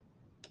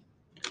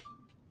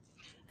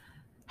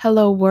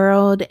Hello,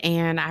 world,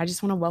 and I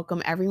just want to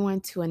welcome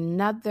everyone to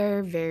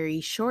another very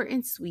short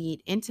and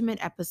sweet,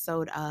 intimate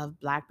episode of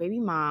Black Baby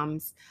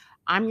Moms.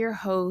 I'm your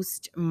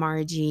host,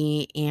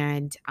 Margie,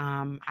 and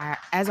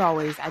as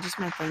always, I just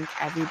want to thank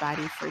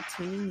everybody for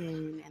tuning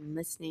in and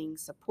listening,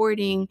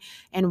 supporting,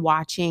 and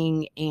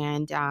watching,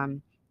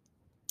 and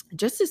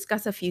just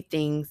discuss a few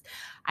things.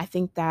 I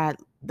think that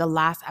the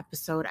last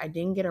episode, I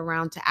didn't get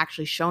around to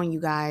actually showing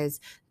you guys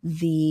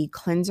the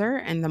cleanser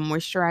and the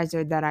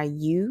moisturizer that I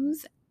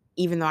use,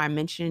 even though I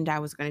mentioned I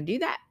was going to do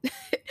that.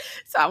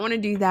 So I want to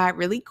do that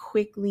really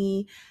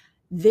quickly.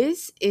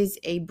 This is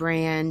a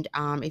brand,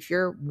 if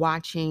you're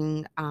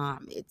watching,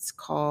 it's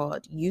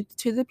called Youth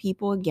to the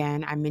People.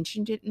 Again, I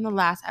mentioned it in the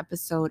last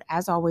episode.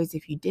 As always,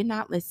 if you did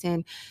not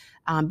listen,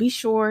 be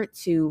sure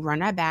to run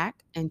that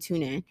back and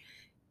tune in.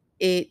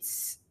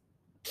 It's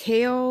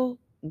kale,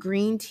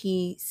 green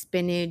tea,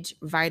 spinach,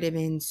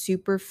 vitamin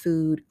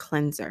superfood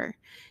cleanser.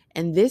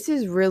 And this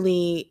is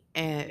really,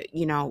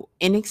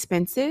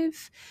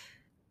 inexpensive,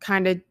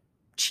 kind of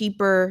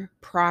cheaper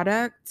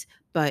product,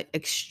 but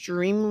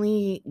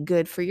extremely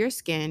good for your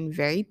skin,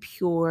 very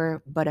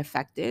pure, but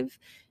effective.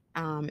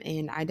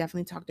 And I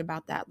definitely talked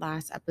about that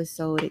last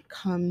episode. It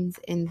comes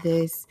in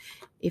this,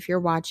 if you're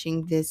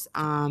watching this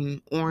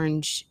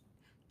orange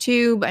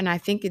tube, and I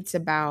think it's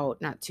about,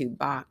 not tube,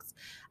 box,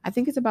 I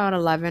think it's about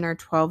 $11 or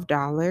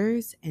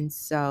 $12. And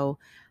so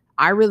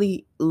I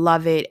really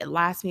love it. It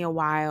lasts me a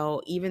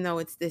while. Even though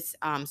it's this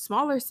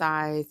smaller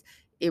size,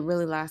 it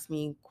really lasts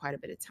me quite a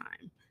bit of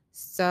time.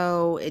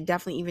 So it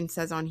definitely even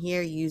says on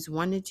here, use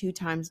 1 to 2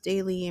 times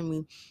daily. And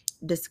we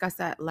discussed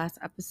that last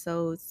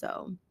episode.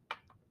 So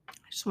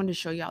I just wanted to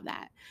show y'all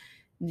that.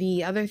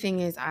 The other thing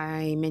is,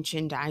 I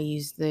mentioned I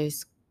use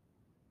this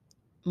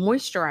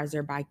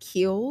moisturizer by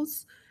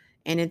Kiehl's,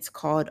 and it's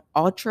called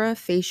Ultra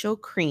Facial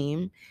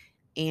Cream.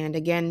 And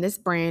again, this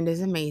brand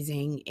is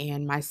amazing,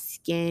 and my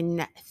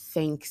skin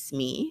thanks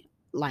me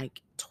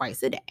like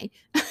twice a day.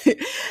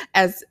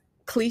 As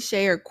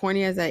cliche or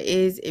corny as that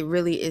is, it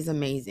really is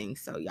amazing.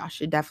 So, y'all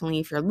should definitely,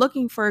 if you're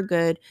looking for a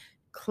good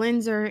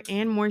cleanser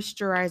and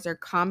moisturizer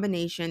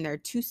combination, they're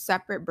two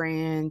separate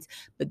brands,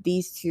 but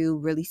these two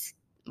really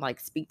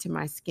like speak to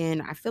my skin.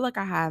 I feel like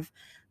I have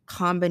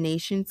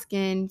combination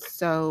skin,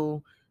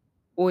 so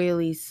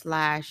oily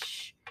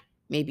slash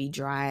maybe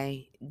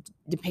dry,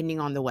 depending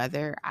on the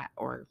weather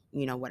or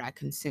what I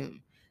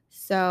consume.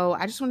 So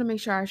I just want to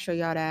make sure I show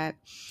y'all that.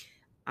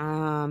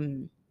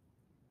 Um,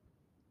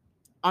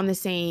 on the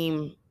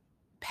same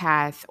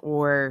path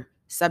or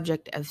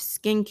subject of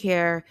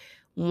skincare,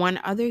 one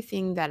other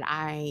thing that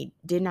I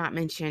did not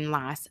mention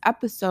last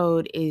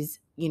episode is,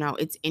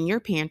 it's in your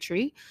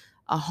pantry,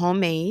 a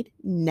homemade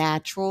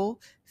natural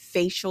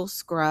facial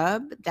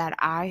scrub that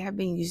I have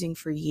been using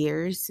for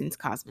years since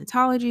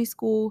cosmetology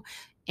school.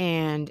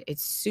 And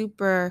it's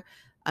super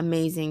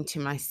amazing to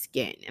my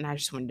skin. And I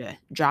just wanted to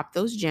drop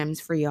those gems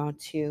for y'all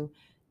too.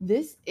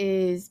 This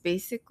is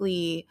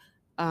basically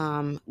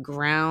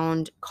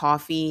ground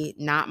coffee,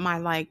 not my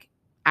like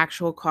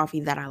actual coffee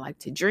that I like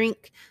to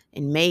drink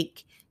and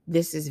make.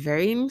 This is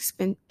very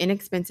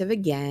inexpensive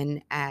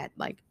again at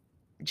like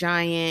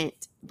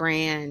Giant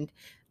brand,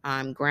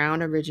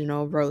 ground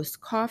original roast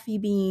coffee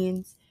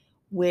beans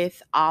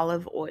with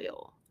olive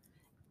oil.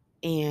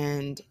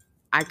 And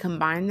I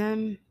combine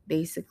them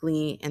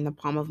basically in the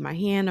palm of my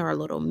hand or a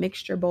little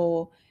mixture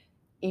bowl.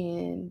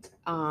 And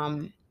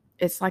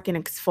it's like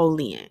an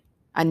exfoliant,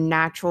 a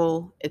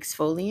natural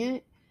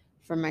exfoliant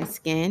for my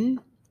skin.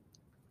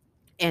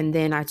 And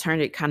then I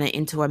turned it kind of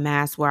into a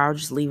mask where I'll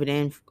just leave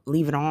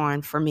it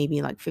on for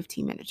maybe like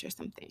 15 minutes or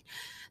something.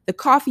 The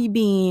coffee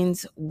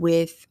beans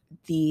with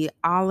the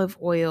olive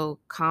oil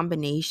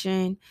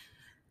combination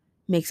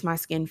makes my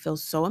skin feel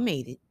so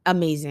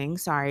amazing.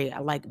 Sorry,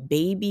 like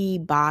baby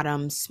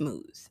bottom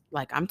smooth.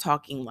 Like I'm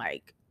talking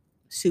like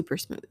super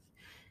smooth.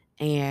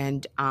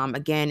 And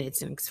again,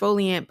 it's an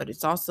exfoliant, but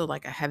it's also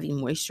like a heavy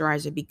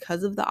moisturizer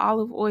because of the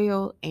olive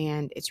oil.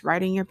 And it's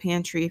right in your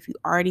pantry if you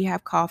already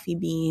have coffee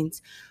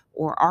beans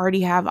or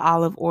already have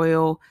olive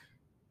oil.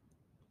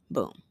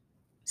 Boom.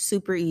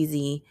 Super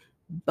easy,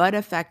 but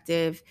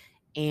effective.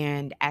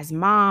 And as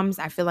moms,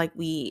 I feel like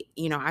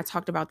I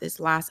talked about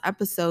this last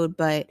episode,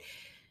 but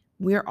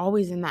we're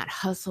always in that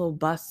hustle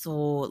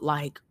bustle,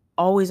 like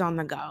always on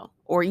the go.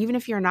 Or even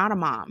if you're not a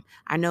mom,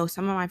 I know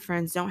some of my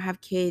friends don't have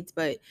kids,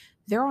 but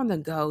they're on the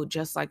go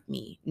just like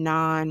me,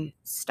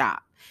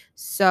 non-stop.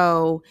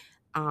 So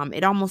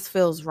it almost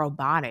feels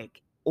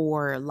robotic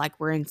or like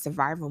we're in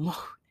survival mode.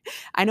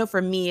 I know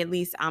for me, at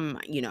least,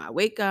 I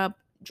wake up,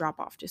 drop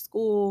off to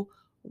school,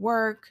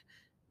 work,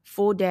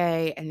 full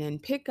day, and then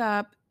pick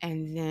up,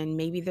 and then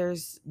maybe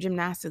there's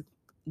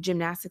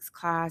gymnastics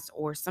class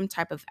or some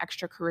type of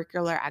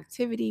extracurricular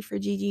activity for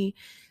Gigi.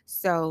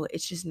 So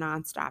it's just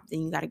nonstop.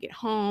 Then you got to get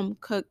home,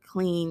 cook,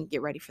 clean,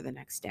 get ready for the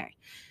next day.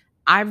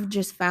 I've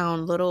just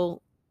found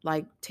little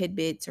like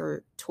tidbits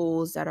or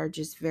tools that are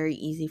just very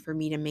easy for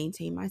me to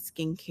maintain my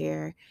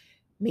skincare,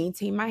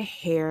 maintain my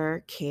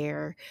hair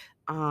care.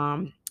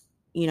 Um,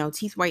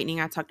 teeth whitening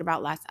I talked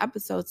about last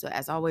episode. So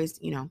as always,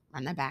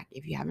 run that back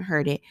if you haven't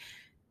heard it.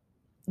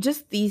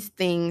 Just these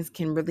things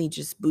can really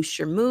just boost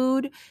your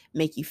mood,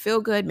 make you feel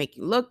good, make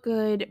you look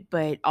good,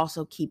 but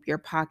also keep your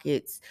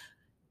pockets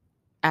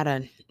at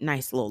a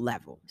nice little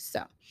level.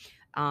 So,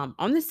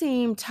 on the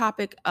same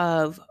topic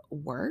of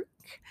work,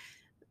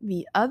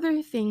 the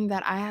other thing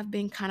that I have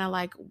been kind of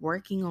like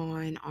working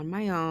on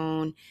my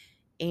own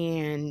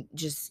and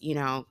just,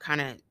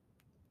 kind of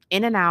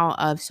in and out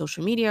of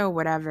social media or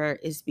whatever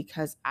is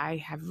because I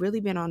have really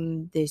been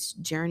on this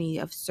journey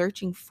of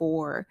searching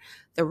for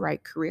the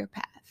right career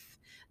path,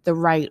 the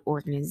right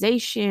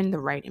organization, the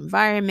right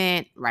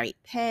environment, right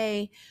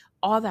pay,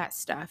 all that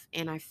stuff.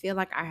 And I feel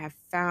like I have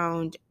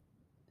found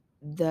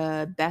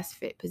the best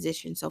fit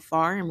position so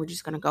far. And we're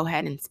just going to go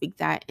ahead and speak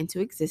that into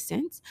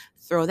existence,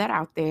 throw that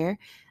out there.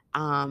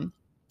 Um,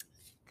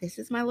 this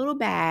is my little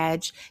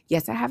badge.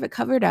 Yes, I have it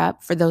covered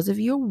up for those of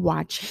you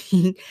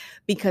watching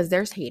because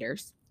there's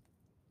haters.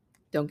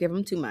 Don't give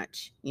them too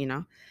much.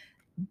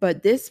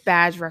 But this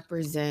badge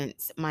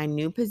represents my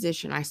new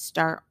position. I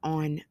start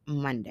on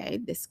Monday,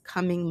 this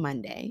coming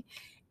Monday.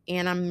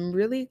 And I'm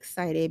really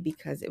excited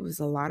because it was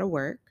a lot of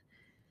work.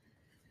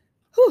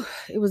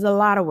 It was a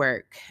lot of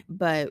work.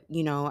 But,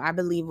 I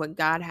believe what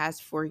God has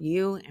for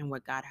you and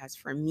what God has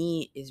for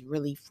me is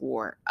really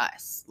for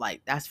us.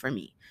 Like, that's for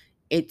me.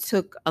 It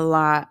took a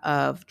lot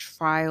of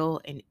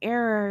trial and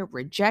error,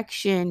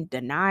 rejection,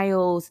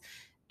 denials,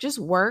 just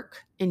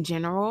work in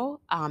general,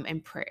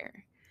 and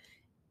prayer.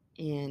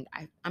 And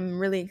I'm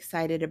really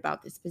excited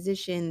about this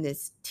position,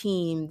 this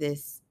team,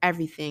 this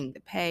everything,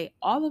 the pay,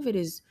 all of it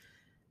is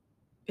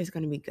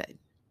going to be good.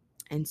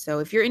 And so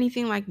if you're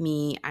anything like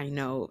me, I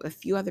know a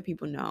few other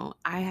people know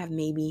I have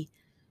maybe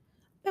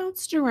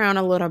bounced around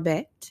a little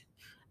bit.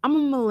 I'm a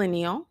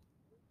millennial,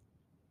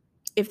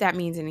 if that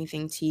means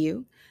anything to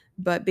you.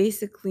 But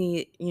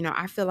basically,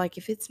 I feel like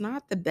if it's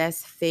not the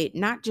best fit,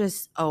 not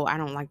just, oh, I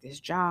don't like this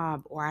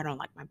job or I don't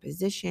like my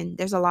position,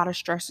 there's a lot of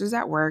stressors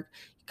at work.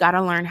 You got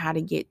to learn how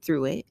to get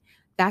through it.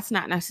 That's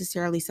not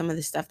necessarily some of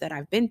the stuff that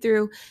I've been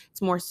through.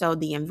 It's more so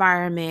the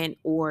environment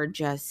or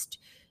just,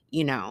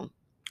 you know,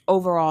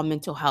 overall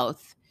mental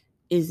health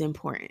is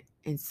important.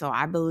 And so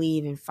I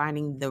believe in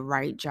finding the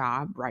right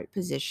job, right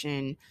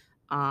position,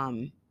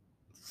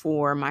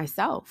 for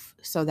myself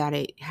so that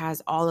it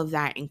has all of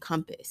that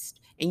encompassed.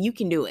 And you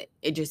can do it.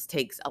 It just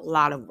takes a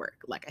lot of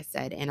work, like I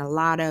said, and a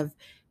lot of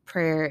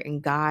prayer.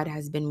 And God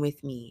has been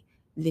with me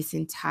this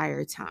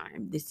entire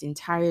time, this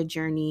entire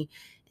journey.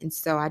 And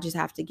so I just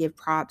have to give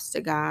props to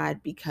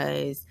God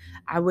because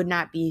I would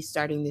not be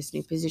starting this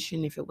new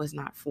position if it was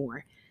not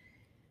for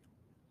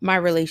my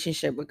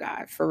relationship with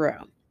God, for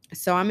real.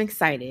 So I'm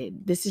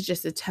excited. This is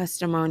just a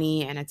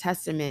testimony and a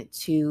testament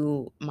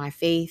to my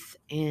faith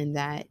and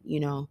that,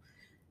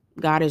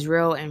 God is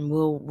real and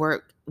will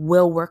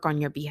work on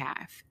your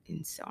behalf.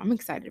 And so I'm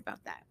excited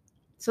about that.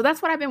 So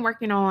that's what I've been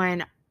working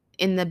on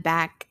in the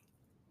back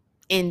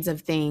ends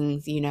of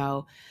things,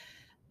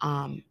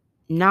 um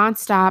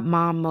nonstop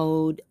mom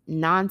mode,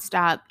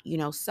 nonstop,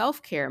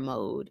 self-care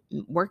mode,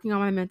 working on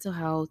my mental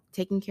health,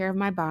 taking care of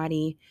my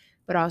body,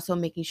 but also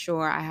making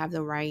sure I have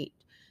the right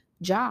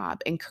job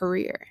and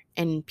career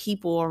and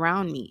people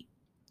around me.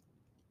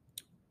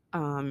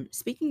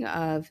 Speaking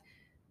of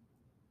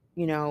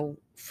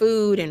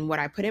food and what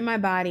I put in my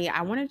body,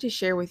 I wanted to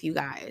share with you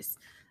guys.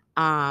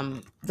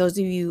 Those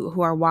of you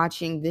who are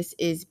watching, this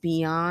is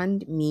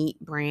Beyond Meat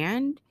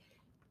brand.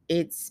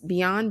 It's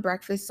Beyond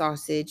Breakfast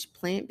Sausage,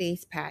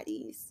 plant-based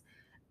patties.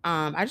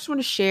 I just want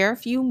to share a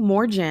few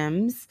more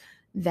gems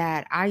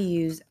that I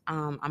use.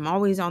 I'm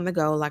always on the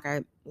go, like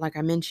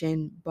I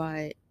mentioned,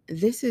 but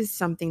this is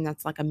something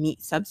that's like a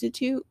meat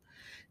substitute.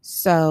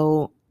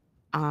 So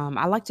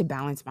I like to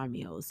balance my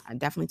meals. I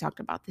definitely talked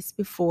about this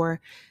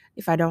before.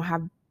 If I don't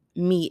have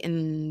meat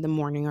in the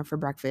morning or for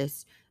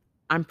breakfast,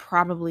 I'm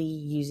probably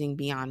using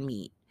Beyond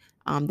Meat.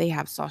 They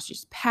have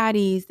sausage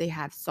patties, they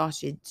have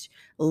sausage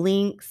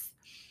links.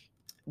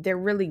 They're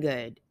really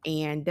good.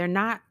 And they're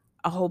not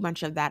a whole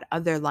bunch of that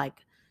other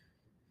like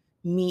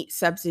meat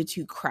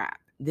substitute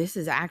crap. This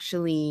is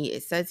actually,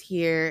 it says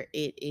here,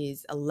 it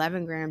is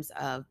 11 grams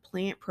of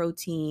plant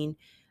protein,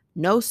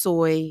 no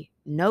soy,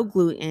 no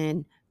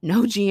gluten,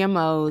 no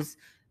GMOs,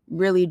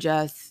 really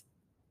just,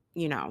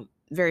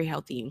 very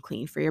healthy and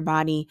clean for your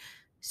body.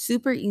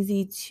 Super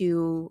easy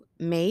to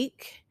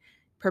make,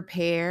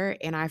 prepare.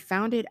 And I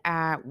found it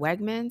at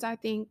Wegmans, I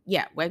think.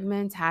 Yeah,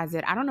 Wegmans has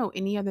it. I don't know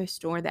any other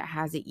store that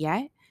has it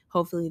yet.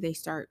 Hopefully they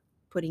start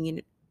putting it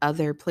in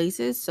other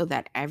places so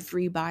that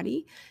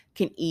everybody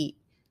can eat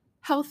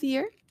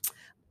healthier.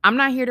 I'm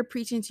not here to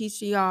preach and teach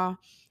to y'all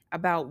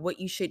about what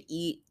you should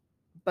eat,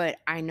 but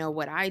I know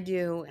what I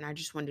do. And I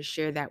just wanted to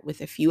share that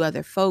with a few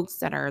other folks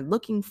that are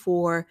looking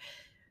for,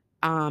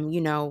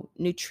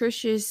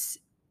 nutritious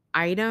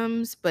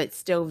items, but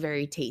still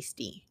very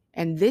tasty.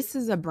 And this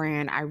is a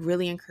brand I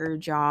really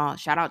encourage y'all.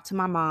 Shout out to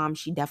my mom.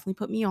 She definitely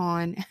put me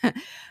on.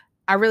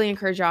 I really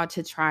encourage y'all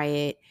to try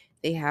it.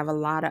 They have a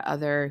lot of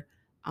other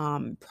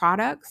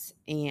products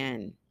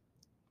and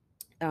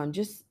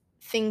just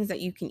things that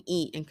you can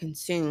eat and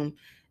consume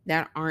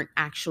that aren't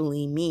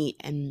actually meat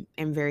and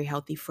very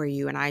healthy for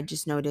you. And I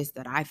just noticed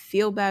that I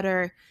feel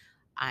better.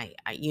 I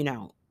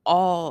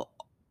all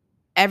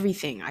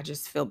everything, I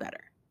just feel better.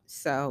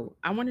 So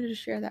I wanted to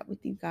share that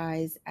with you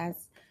guys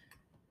as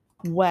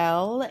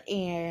well.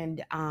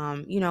 And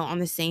on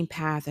the same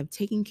path of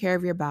taking care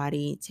of your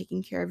body,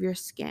 taking care of your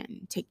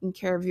skin, taking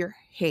care of your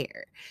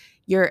hair,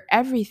 your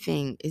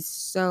everything is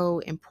so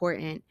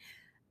important.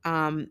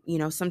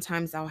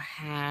 Sometimes I'll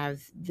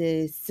have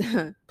this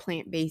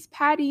plant-based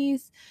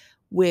patties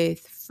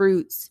with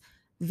fruits,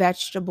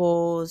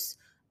 vegetables,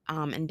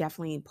 and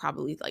definitely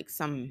probably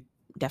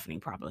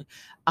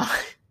uh,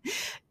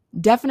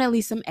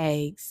 definitely some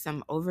eggs,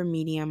 some over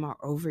medium or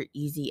over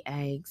easy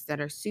eggs that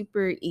are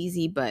super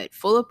easy but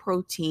full of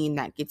protein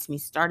that gets me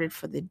started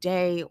for the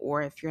day.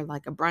 Or if you're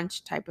like a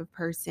brunch type of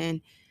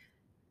person,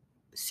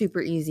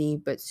 super easy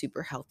but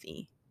super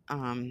healthy,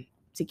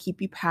 to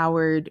keep you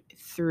powered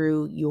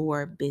through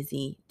your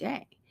busy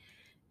day.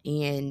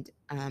 And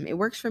it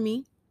works for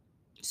me,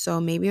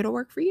 so maybe it'll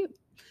work for you.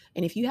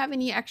 And if you have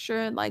any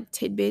extra like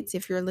tidbits,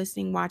 if you're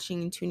listening,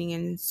 watching, and tuning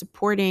in and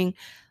supporting,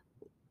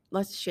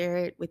 let's share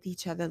it with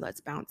each other.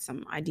 Let's bounce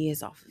some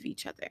ideas off of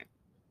each other.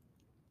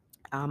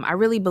 I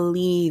really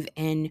believe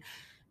in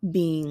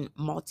being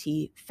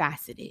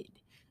multifaceted,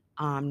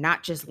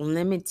 not just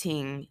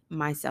limiting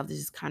myself. This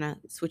is kind of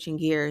switching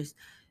gears,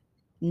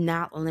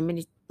 not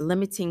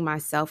limiting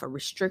myself or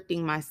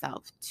restricting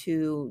myself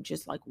to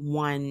just like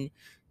one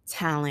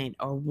talent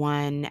or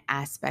one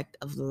aspect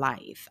of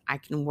life. I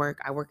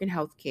work in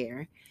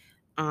healthcare.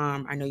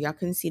 I know y'all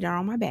couldn't see that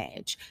on my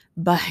badge,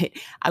 but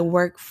I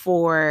work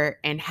for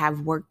and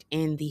have worked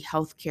in the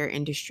healthcare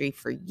industry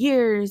for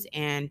years.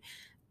 And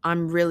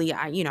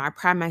I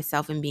pride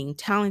myself in being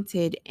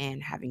talented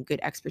and having good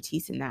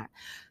expertise in that.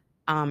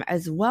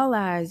 As well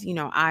as,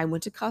 I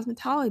went to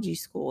cosmetology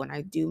school and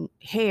I do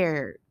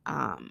hair,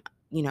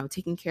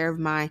 taking care of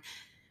my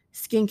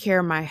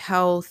skincare, my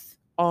health,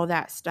 all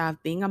that stuff.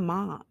 Being a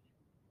mom,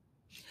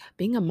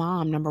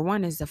 number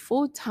one, is a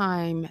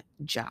full-time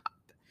job.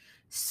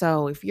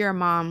 So if you're a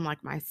mom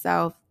like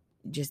myself,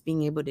 just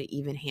being able to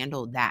even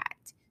handle that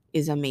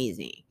is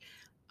amazing.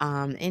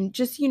 And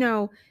just,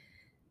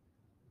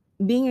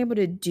 being able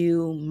to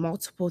do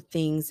multiple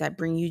things that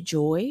bring you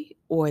joy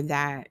or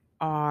that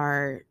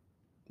are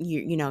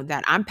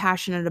that I'm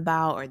passionate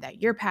about or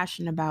that you're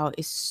passionate about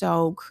is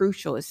so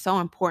crucial. It's so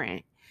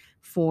important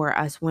for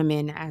us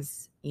women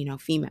as,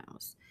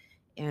 females.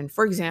 And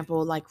for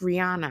example, like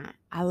Rihanna,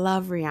 I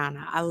love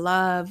Rihanna. I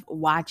love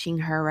watching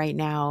her right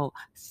now,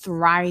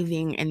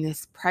 thriving in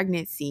this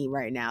pregnancy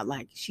right now.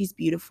 Like she's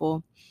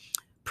beautiful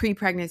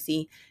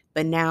pre-pregnancy,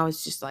 but now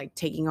it's just like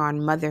taking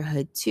on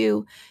motherhood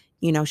too.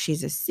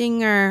 She's a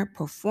singer,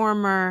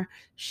 performer.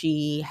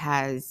 She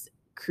has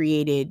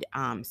created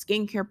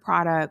skincare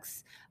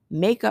products,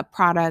 makeup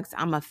products.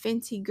 I'm a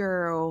Fenty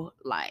girl.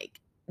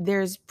 Like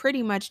there's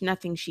pretty much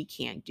nothing she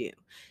can't do.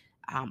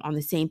 On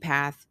the same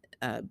path,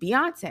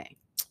 Beyonce,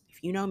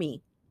 if you know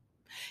me,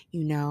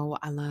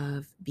 I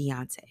love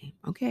Beyonce,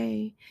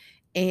 okay?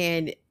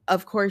 And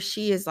of course,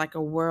 she is like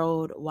a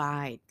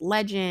worldwide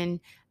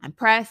legend. I'm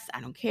pressed,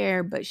 I don't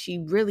care, but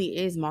she really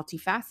is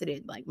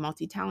multifaceted, like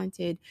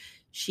multi-talented.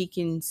 She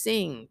can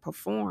sing,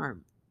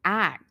 perform,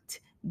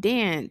 act,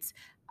 dance,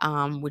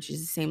 which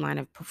is the same line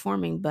of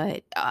performing,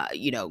 but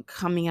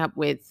coming up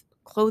with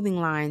clothing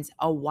lines,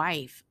 a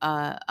wife,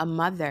 a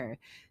mother.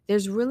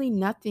 There's really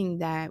nothing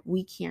that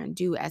we can't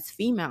do as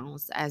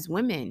females, as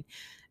women.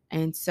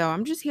 And so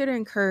I'm just here to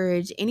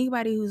encourage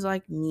anybody who's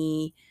like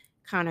me,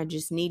 kind of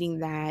just needing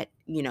that,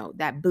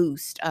 that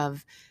boost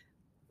of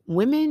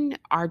women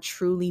are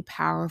truly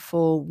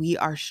powerful. We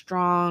are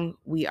strong,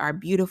 we are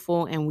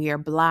beautiful, and we are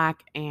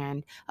Black.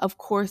 And of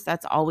course,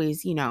 that's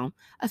always, a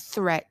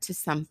threat to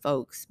some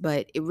folks,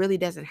 but it really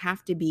doesn't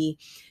have to be,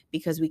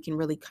 because we can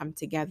really come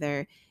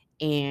together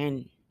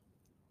and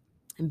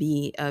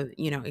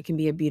it can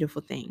be a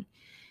beautiful thing.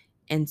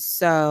 And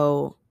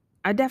so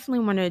I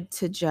definitely wanted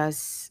to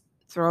just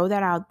throw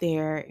that out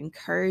there,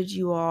 encourage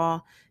you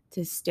all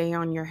to stay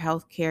on your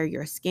healthcare,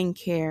 your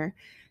skincare,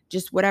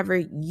 just whatever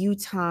you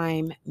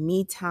time,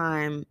 me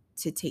time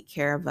to take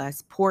care of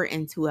us, pour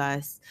into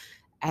us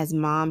as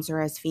moms or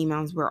as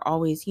females. We're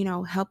always,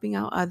 helping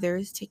out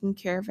others, taking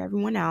care of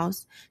everyone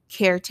else,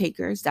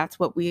 caretakers. That's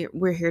what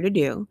we're here to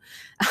do.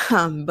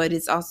 But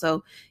it's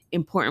also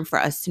important for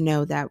us to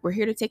know that we're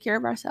here to take care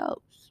of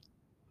ourselves.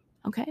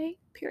 Okay,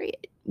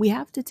 period. We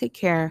have to take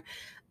care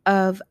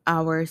of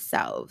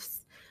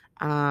ourselves.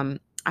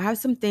 I have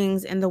some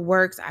things in the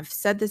works. I've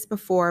said this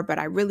before, but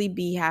I really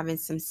be having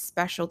some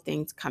special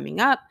things coming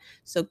up.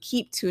 So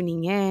keep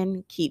tuning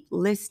in, keep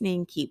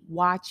listening, keep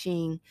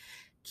watching,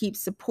 keep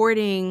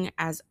supporting.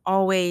 As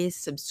always,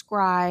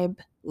 subscribe,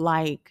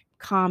 like,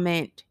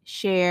 comment,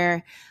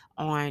 share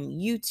on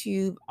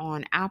YouTube,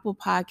 on Apple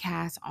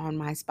Podcasts, on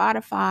my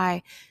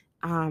Spotify.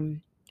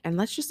 And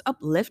let's just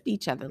uplift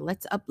each other.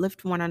 Let's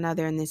uplift one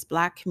another in this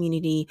Black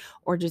community,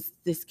 or just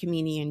this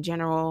community in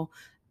general,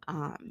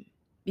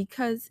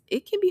 because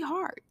it can be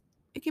hard.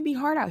 It can be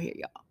hard out here,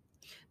 y'all.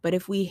 But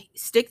if we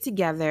stick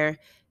together,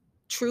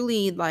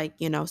 truly, like,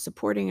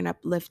 supporting and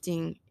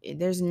uplifting,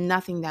 there's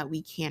nothing that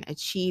we can't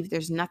achieve.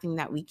 There's nothing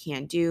that we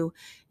can't do.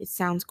 It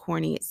sounds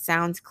corny, it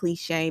sounds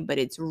cliche, but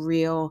it's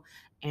real.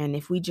 And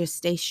if we just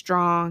stay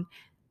strong,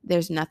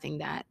 there's nothing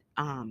that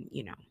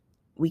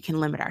we can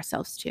limit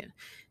ourselves to.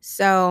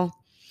 So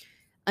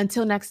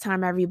until next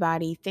time,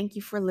 everybody, thank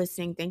you for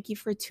listening. Thank you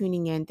for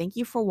tuning in. Thank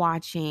you for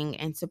watching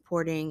and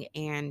supporting,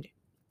 and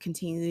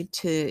continue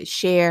to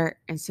share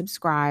and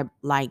subscribe,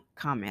 like,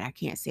 comment. I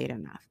can't say it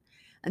enough.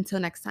 Until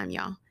next time,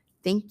 y'all.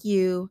 Thank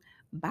you.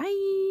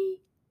 Bye.